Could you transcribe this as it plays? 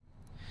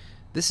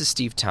This is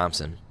Steve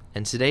Thompson,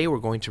 and today we're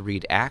going to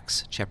read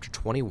Acts chapter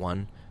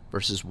 21,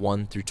 verses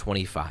 1 through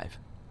 25.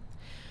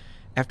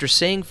 After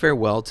saying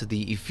farewell to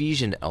the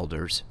Ephesian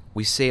elders,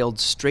 we sailed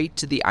straight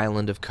to the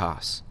island of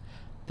Kos.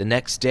 The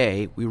next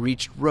day we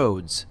reached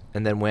Rhodes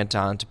and then went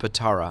on to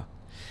Patara.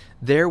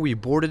 There we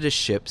boarded a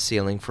ship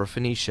sailing for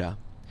Phoenicia.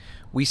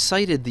 We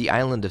sighted the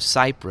island of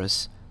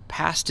Cyprus,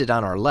 passed it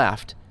on our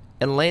left,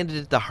 and landed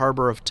at the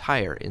harbor of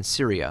Tyre in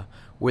Syria,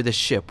 where the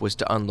ship was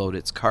to unload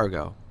its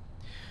cargo.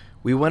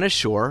 We went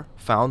ashore,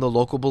 found the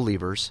local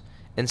believers,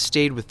 and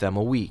stayed with them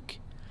a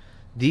week.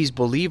 These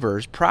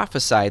believers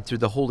prophesied through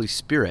the Holy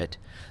Spirit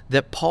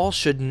that Paul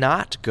should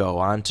not go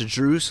on to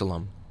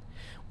Jerusalem.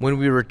 When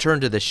we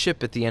returned to the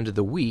ship at the end of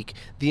the week,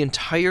 the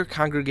entire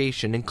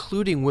congregation,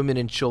 including women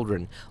and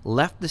children,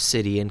 left the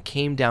city and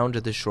came down to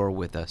the shore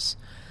with us.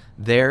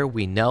 There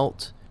we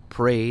knelt,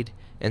 prayed,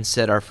 and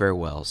said our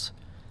farewells.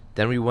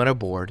 Then we went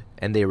aboard,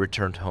 and they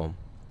returned home.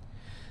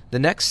 The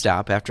next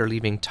stop after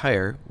leaving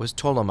Tyre was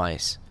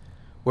Ptolemais,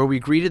 where we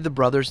greeted the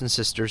brothers and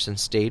sisters and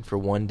stayed for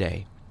one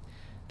day.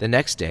 The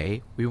next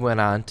day we went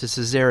on to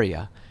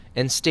Caesarea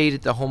and stayed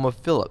at the home of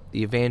Philip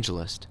the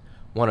evangelist,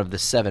 one of the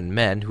 7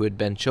 men who had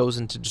been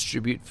chosen to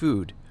distribute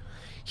food.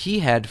 He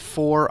had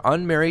 4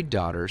 unmarried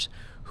daughters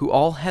who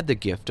all had the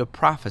gift of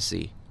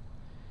prophecy.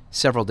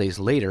 Several days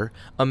later,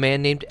 a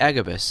man named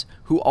Agabus,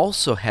 who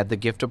also had the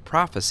gift of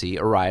prophecy,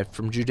 arrived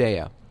from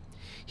Judea.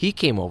 He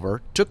came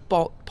over, took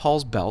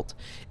Paul's belt,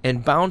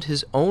 and bound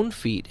his own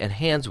feet and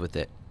hands with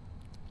it.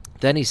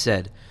 Then he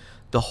said,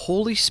 "The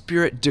Holy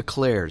Spirit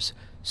declares,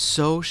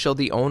 so shall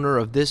the owner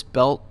of this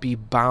belt be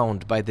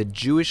bound by the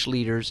Jewish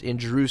leaders in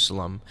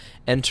Jerusalem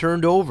and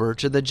turned over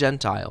to the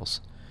Gentiles."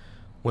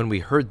 When we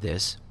heard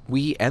this,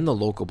 we and the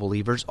local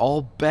believers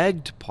all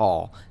begged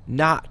Paul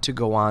not to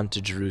go on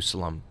to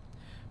Jerusalem.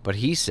 But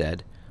he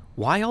said,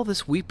 "Why all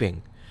this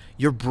weeping?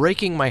 You're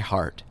breaking my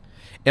heart.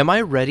 Am I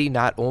ready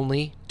not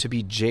only to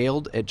be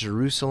jailed at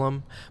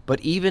Jerusalem, but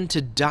even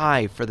to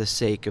die for the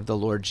sake of the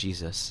Lord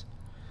Jesus?"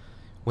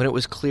 When it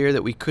was clear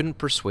that we couldn't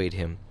persuade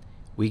him,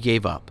 we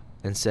gave up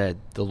and said,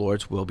 "The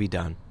Lord's will be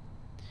done."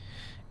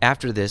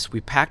 After this,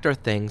 we packed our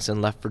things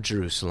and left for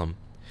Jerusalem.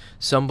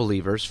 Some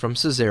believers from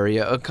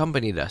Caesarea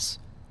accompanied us,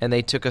 and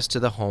they took us to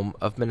the home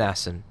of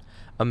Mnason,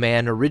 a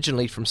man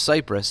originally from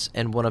Cyprus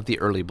and one of the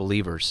early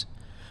believers.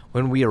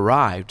 When we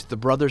arrived, the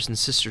brothers and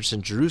sisters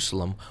in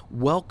Jerusalem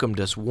welcomed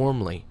us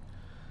warmly.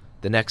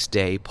 The next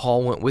day,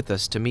 Paul went with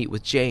us to meet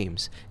with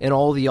James, and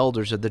all the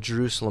elders of the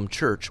Jerusalem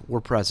church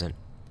were present.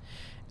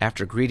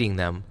 After greeting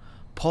them,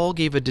 Paul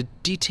gave a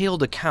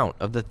detailed account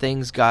of the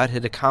things God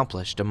had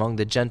accomplished among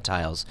the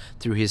Gentiles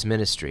through his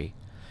ministry.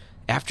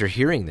 After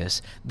hearing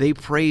this, they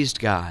praised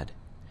God.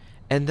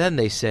 And then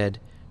they said,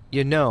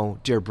 "You know,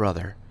 dear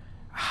brother,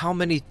 how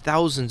many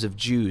thousands of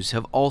Jews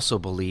have also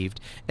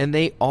believed, and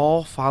they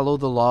all follow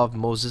the law of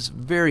Moses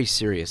very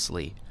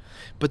seriously.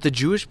 But the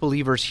Jewish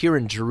believers here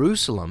in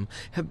Jerusalem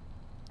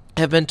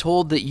have been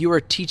told that you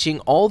are teaching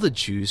all the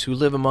Jews who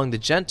live among the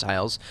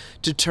Gentiles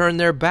to turn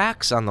their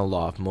backs on the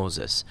law of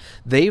Moses.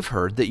 They've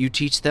heard that you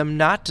teach them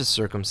not to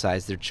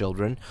circumcise their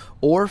children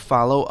or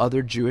follow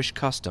other Jewish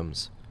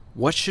customs.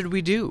 What should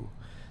we do?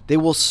 They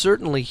will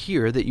certainly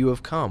hear that you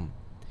have come.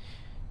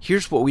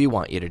 Here's what we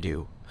want you to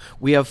do.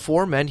 We have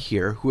 4 men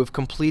here who have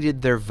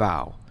completed their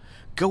vow.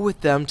 Go with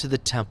them to the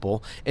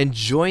temple and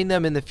join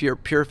them in the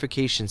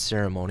purification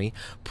ceremony,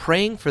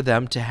 praying for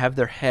them to have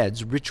their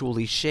heads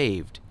ritually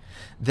shaved.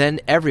 Then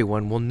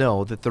everyone will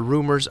know that the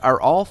rumors are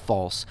all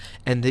false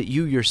and that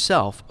you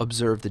yourself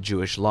observe the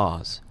Jewish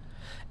laws.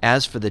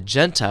 As for the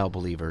Gentile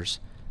believers,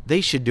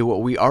 they should do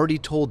what we already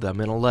told them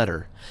in a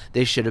letter.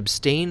 They should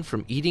abstain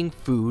from eating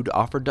food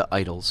offered to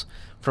idols,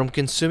 from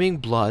consuming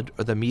blood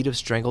or the meat of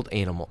strangled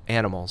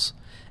animals,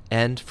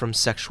 and from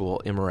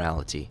sexual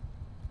immorality."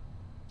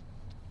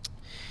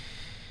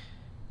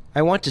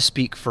 I want to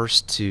speak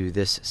first to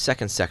this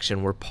second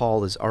section where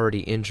Paul is already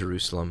in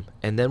Jerusalem,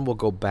 and then we'll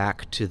go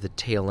back to the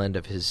tail end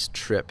of his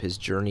trip, his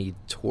journey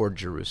toward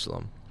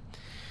Jerusalem.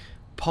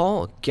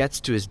 Paul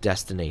gets to his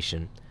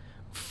destination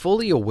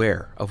fully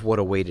aware of what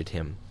awaited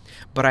him,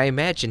 but I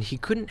imagine he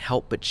couldn't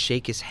help but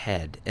shake his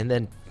head and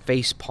then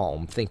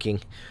facepalm,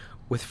 thinking,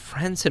 with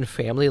friends and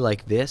family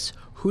like this,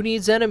 who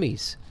needs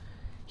enemies?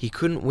 He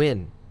couldn't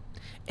win.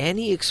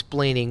 Any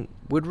explaining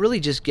would really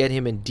just get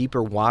him in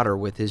deeper water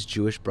with his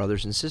Jewish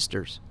brothers and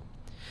sisters.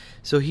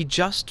 So he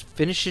just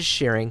finishes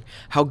sharing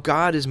how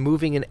God is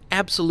moving in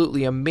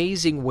absolutely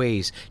amazing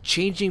ways,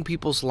 changing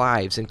people's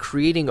lives and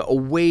creating a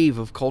wave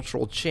of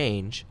cultural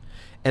change,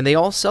 and they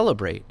all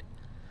celebrate.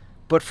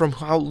 But from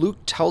how Luke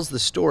tells the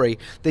story,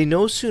 they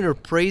no sooner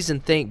praise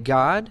and thank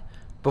God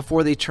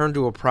before they turn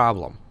to a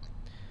problem.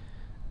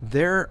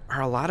 There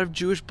are a lot of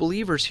Jewish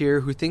believers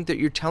here who think that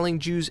you're telling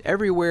Jews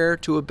everywhere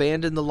to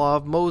abandon the law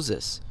of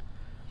Moses.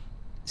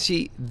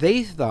 See,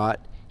 they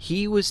thought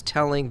he was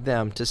telling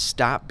them to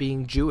stop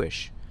being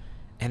Jewish,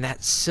 and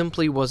that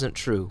simply wasn't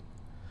true.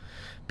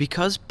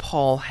 Because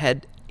Paul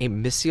had a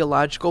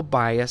missiological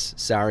bias,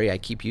 sorry, I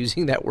keep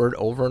using that word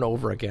over and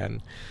over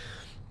again,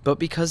 but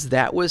because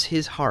that was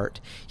his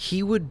heart,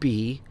 he would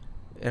be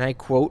and I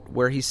quote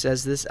where he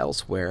says this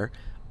elsewhere,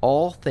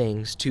 all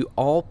things to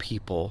all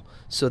people,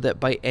 so that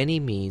by any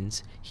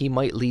means he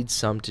might lead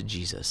some to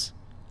Jesus.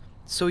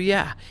 So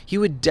yeah, he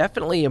would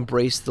definitely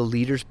embrace the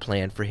leader's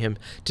plan for him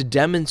to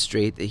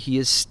demonstrate that he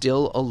is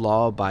still a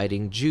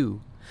law-abiding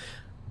Jew.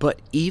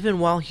 But even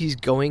while he's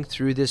going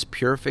through this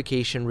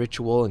purification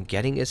ritual and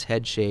getting his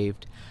head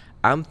shaved,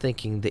 I'm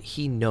thinking that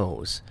he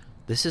knows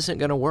this isn't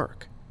going to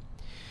work.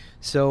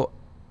 So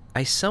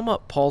I sum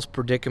up Paul's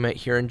predicament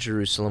here in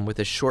Jerusalem with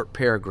a short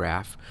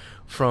paragraph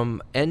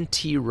from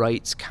N.T.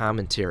 Wright's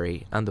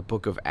commentary on the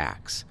book of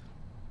Acts.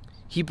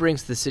 He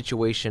brings the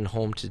situation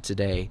home to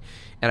today,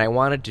 and I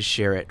wanted to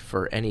share it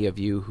for any of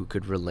you who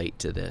could relate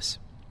to this.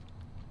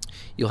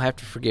 You'll have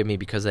to forgive me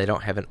because I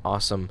don't have an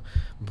awesome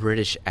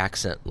British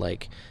accent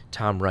like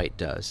Tom Wright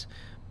does,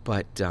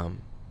 but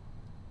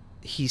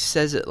he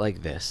says it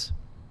like this.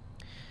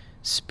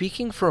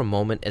 Speaking for a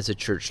moment as a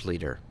church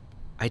leader,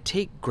 I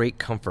take great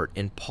comfort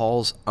in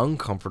Paul's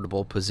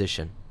uncomfortable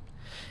position.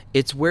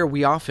 It's where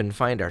we often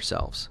find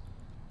ourselves.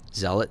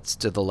 Zealots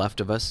to the left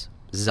of us,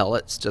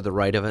 zealots to the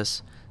right of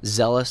us,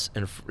 zealots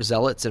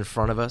in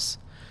front of us.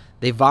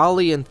 They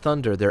volley and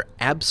thunder their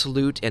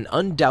absolute and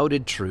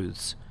undoubted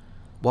truths,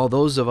 while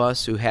those of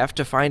us who have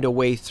to find a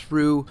way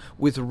through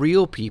with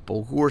real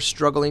people who are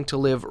struggling to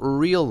live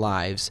real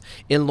lives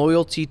in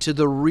loyalty to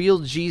the real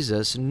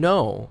Jesus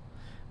know,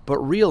 but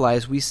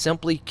realize we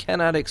simply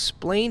cannot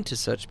explain to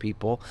such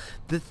people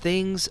that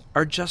things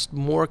are just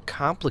more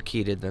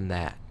complicated than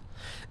that.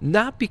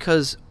 Not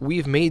because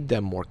we've made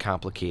them more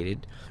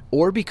complicated,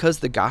 or because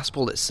the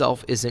gospel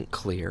itself isn't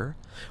clear,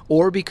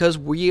 or because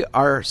we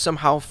are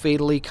somehow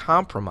fatally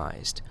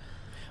compromised,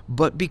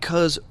 but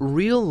because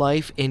real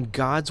life in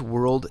God's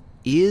world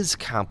is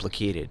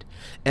complicated,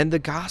 and the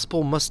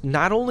gospel must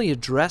not only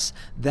address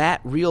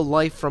that real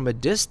life from a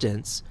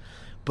distance,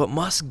 but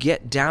must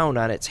get down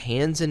on its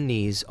hands and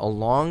knees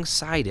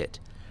alongside it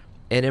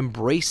and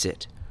embrace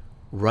it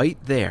right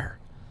there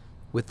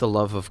with the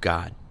love of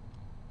God.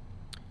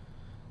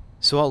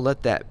 So I'll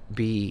let that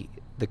be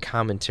the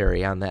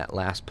commentary on that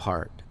last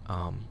part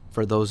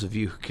for those of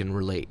you who can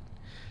relate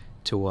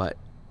to what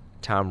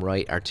Tom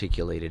Wright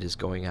articulated is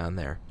going on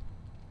there.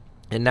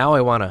 And now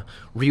I want to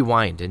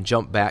rewind and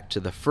jump back to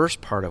the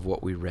first part of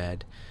what we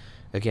read.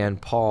 Again,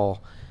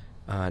 Paul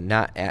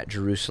not at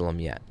Jerusalem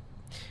yet.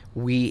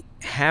 We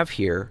have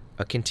here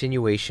a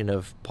continuation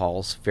of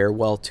Paul's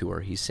farewell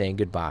tour. He's saying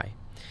goodbye.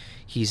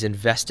 He's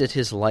invested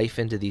his life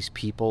into these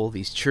people,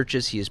 these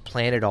churches he has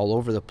planted all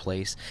over the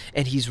place,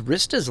 and he's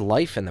risked his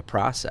life in the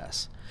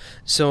process.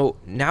 So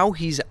now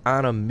he's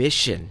on a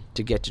mission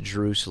to get to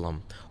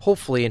Jerusalem,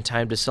 hopefully in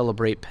time to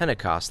celebrate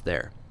Pentecost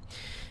there.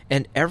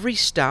 And every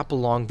stop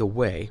along the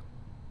way,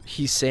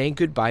 he's saying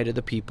goodbye to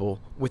the people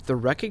with the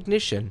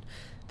recognition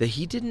that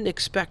he didn't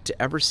expect to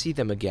ever see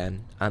them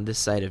again on this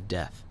side of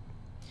death.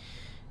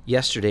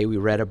 Yesterday we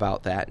read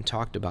about that and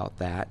talked about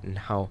that and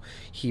how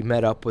he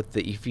met up with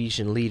the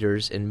Ephesian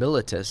leaders in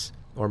Miletus,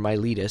 or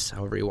Miletus,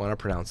 however you want to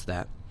pronounce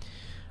that,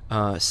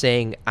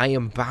 saying, I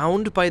am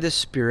bound by the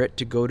Spirit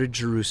to go to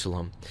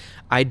Jerusalem.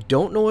 I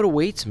don't know what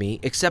awaits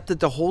me, except that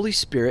the Holy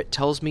Spirit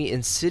tells me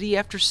in city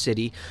after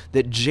city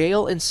that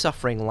jail and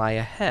suffering lie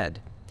ahead.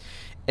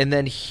 And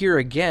then here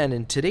again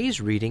in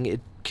today's reading,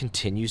 it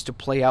continues to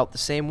play out the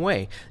same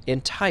way.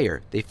 In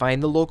Tyre, they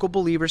find the local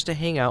believers to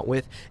hang out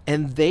with,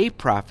 and they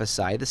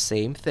prophesy the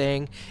same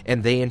thing,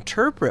 and they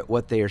interpret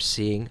what they are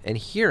seeing and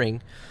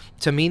hearing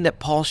to mean that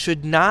Paul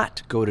should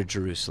not go to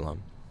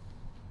Jerusalem.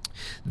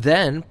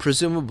 Then,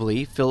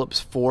 presumably,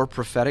 Philip's 4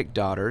 prophetic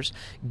daughters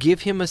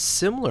give him a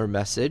similar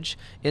message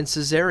in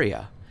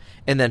Caesarea.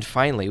 And then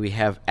finally, we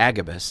have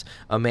Agabus,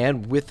 a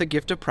man with the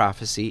gift of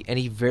prophecy, and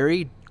he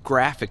very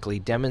graphically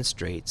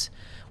demonstrates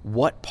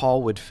what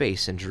Paul would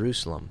face in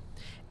Jerusalem.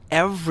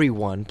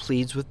 Everyone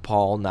pleads with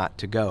Paul not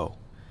to go,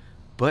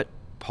 but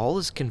Paul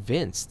is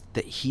convinced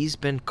that he's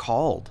been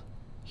called,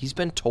 he's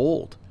been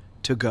told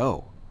to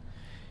go.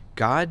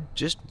 God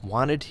just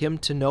wanted him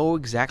to know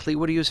exactly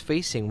what he was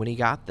facing when he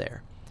got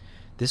there.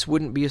 This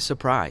wouldn't be a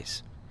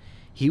surprise.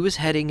 He was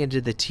heading into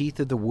the teeth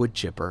of the wood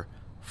chipper,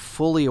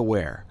 fully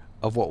aware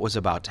of what was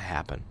about to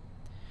happen.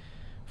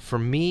 For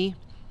me,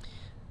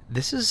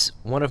 this is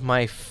one of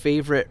my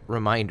favorite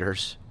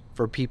reminders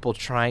for people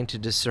trying to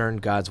discern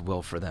God's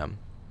will for them.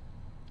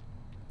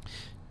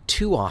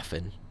 Too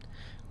often,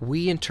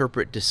 we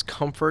interpret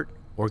discomfort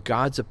or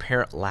God's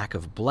apparent lack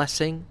of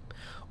blessing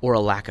or a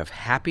lack of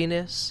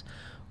happiness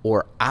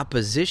or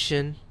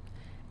opposition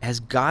as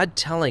God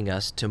telling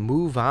us to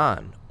move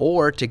on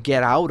or to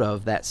get out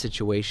of that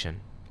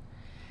situation.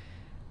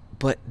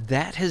 But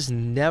that has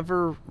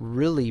never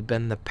really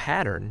been the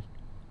pattern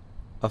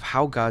of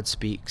how God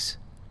speaks.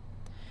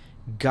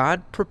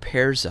 God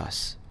prepares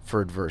us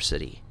for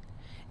adversity,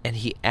 and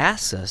he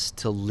asks us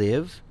to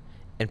live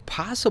and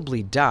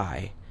possibly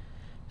die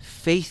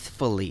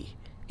faithfully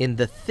in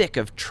the thick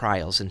of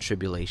trials and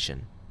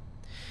tribulation.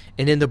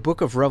 And in the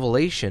book of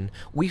Revelation,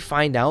 we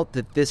find out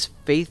that this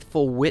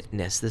faithful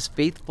witness, this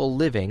faithful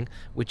living,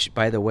 which,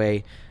 by the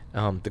way,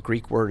 the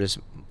Greek word is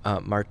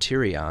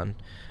martyrion,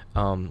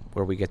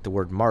 where we get the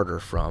word martyr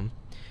from,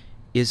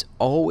 is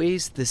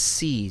always the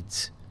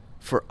seeds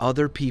for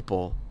other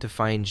people to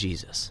find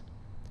Jesus.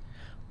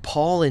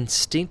 Paul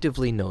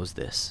instinctively knows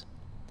this.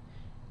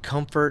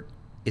 Comfort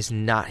is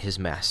not his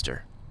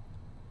master.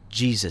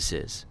 Jesus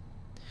is.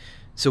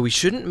 So we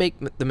shouldn't make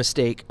the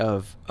mistake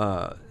of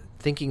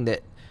thinking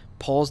that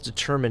Paul's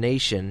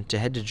determination to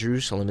head to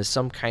Jerusalem is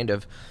some kind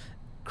of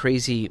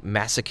crazy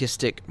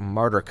masochistic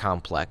martyr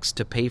complex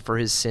to pay for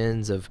his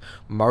sins of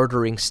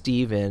martyring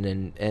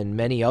Stephen and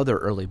many other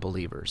early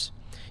believers.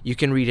 You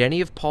can read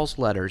any of Paul's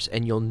letters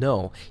and you'll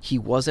know he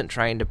wasn't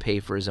trying to pay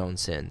for his own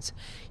sins.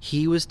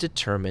 He was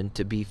determined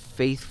to be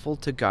faithful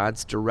to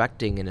God's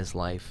directing in his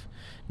life,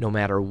 no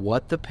matter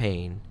what the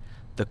pain,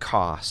 the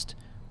cost,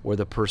 or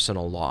the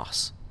personal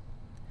loss.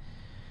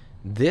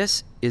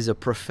 This is a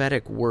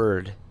prophetic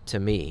word to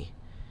me,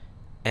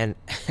 and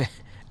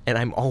and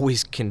I'm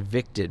always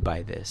convicted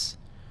by this.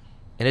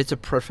 And it's a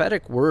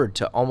prophetic word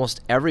to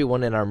almost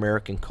everyone in our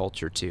American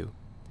culture too.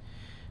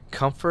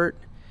 Comfort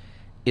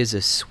is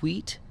a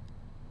sweet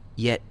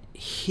yet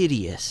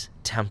hideous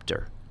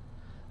tempter,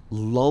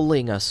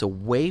 lulling us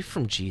away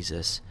from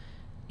Jesus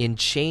in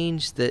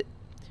chains that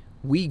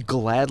we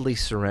gladly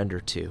surrender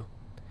to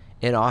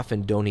and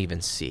often don't even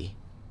see.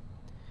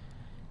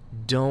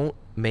 Don't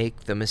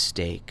make the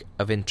mistake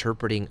of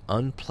interpreting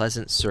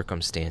unpleasant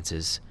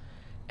circumstances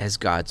as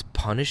God's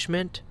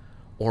punishment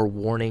or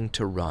warning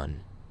to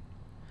run.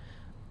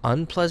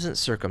 Unpleasant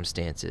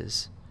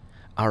circumstances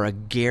are a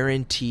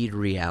guaranteed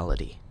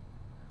reality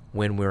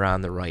when we're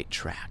on the right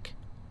track,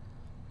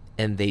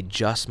 and they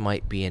just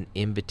might be an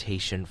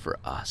invitation for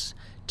us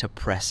to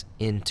press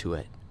into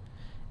it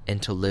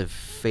and to live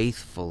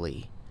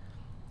faithfully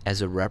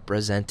as a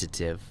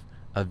representative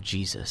of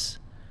Jesus,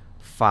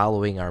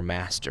 following our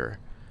Master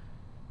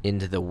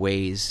into the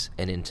ways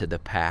and into the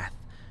path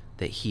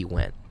that he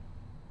went.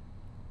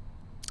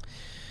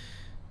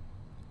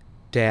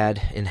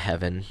 Dad in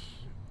heaven,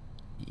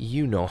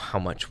 you know how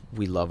much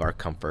we love our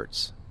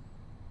comforts.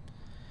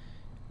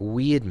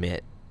 We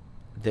admit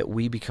that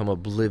we become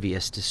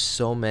oblivious to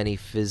so many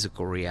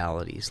physical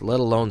realities, let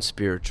alone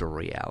spiritual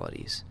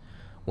realities,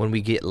 when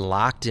we get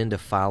locked into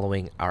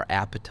following our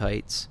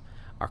appetites,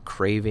 our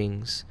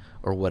cravings,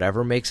 or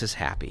whatever makes us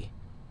happy.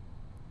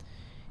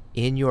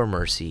 In your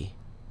mercy,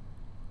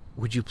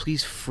 would you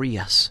please free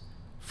us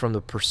from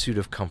the pursuit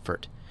of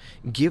comfort?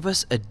 Give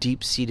us a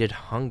deep-seated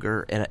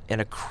hunger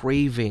and a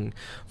craving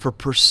for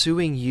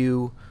pursuing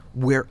you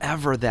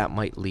wherever that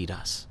might lead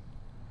us.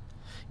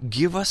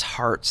 Give us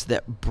hearts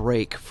that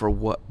break for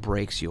what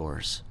breaks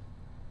yours.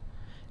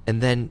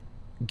 And then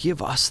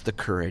give us the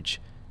courage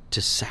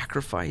to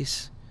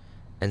sacrifice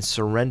and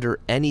surrender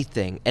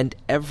anything and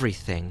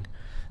everything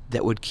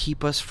that would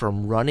keep us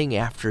from running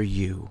after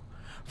you,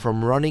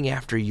 from running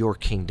after your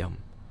kingdom,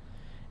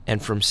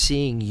 and from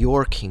seeing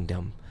your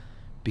kingdom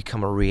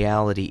become a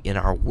reality in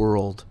our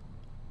world.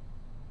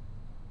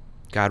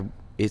 God,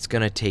 it's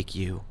going to take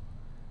you.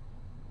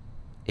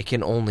 It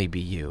can only be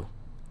you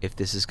if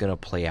this is going to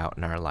play out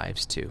in our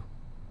lives too.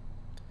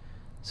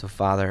 So,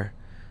 Father,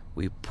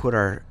 we put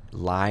our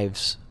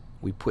lives,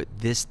 we put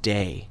this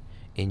day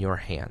in your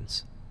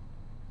hands.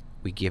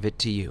 We give it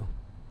to you.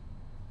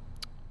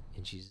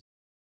 In Jesus'